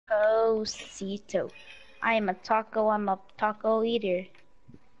Tacocito. I am a taco. I'm a taco eater.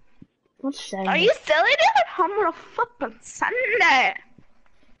 Let's send Are it. you silly, dude? I'm gonna fucking send it.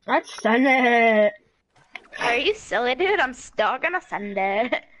 Let's send it. Are you silly, dude? I'm still gonna send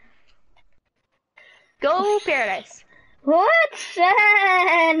it. Go Paradise. Let's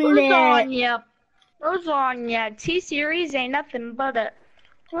send it. Lasagna. Lasagna. T-Series ain't nothing but a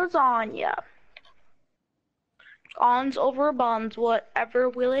lasagna. Ons over bonds, whatever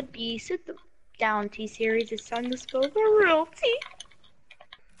will it be? Sit down, T-Series. It's time to spill the real tea.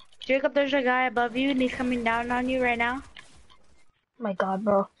 Jacob, there's a guy above you and he's coming down on you right now. Oh my god,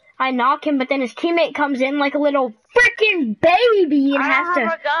 bro. I knock him, but then his teammate comes in like a little freaking baby and I has don't to...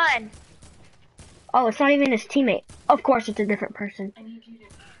 have a gun. Oh, it's not even his teammate. Of course, it's a different person.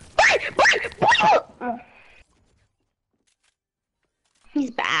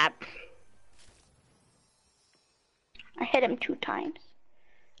 He's bad. I hit him 2 times.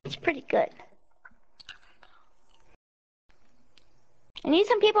 It's pretty good. I need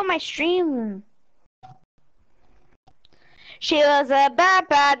some people on my stream. She was a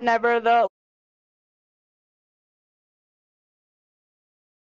bad, never the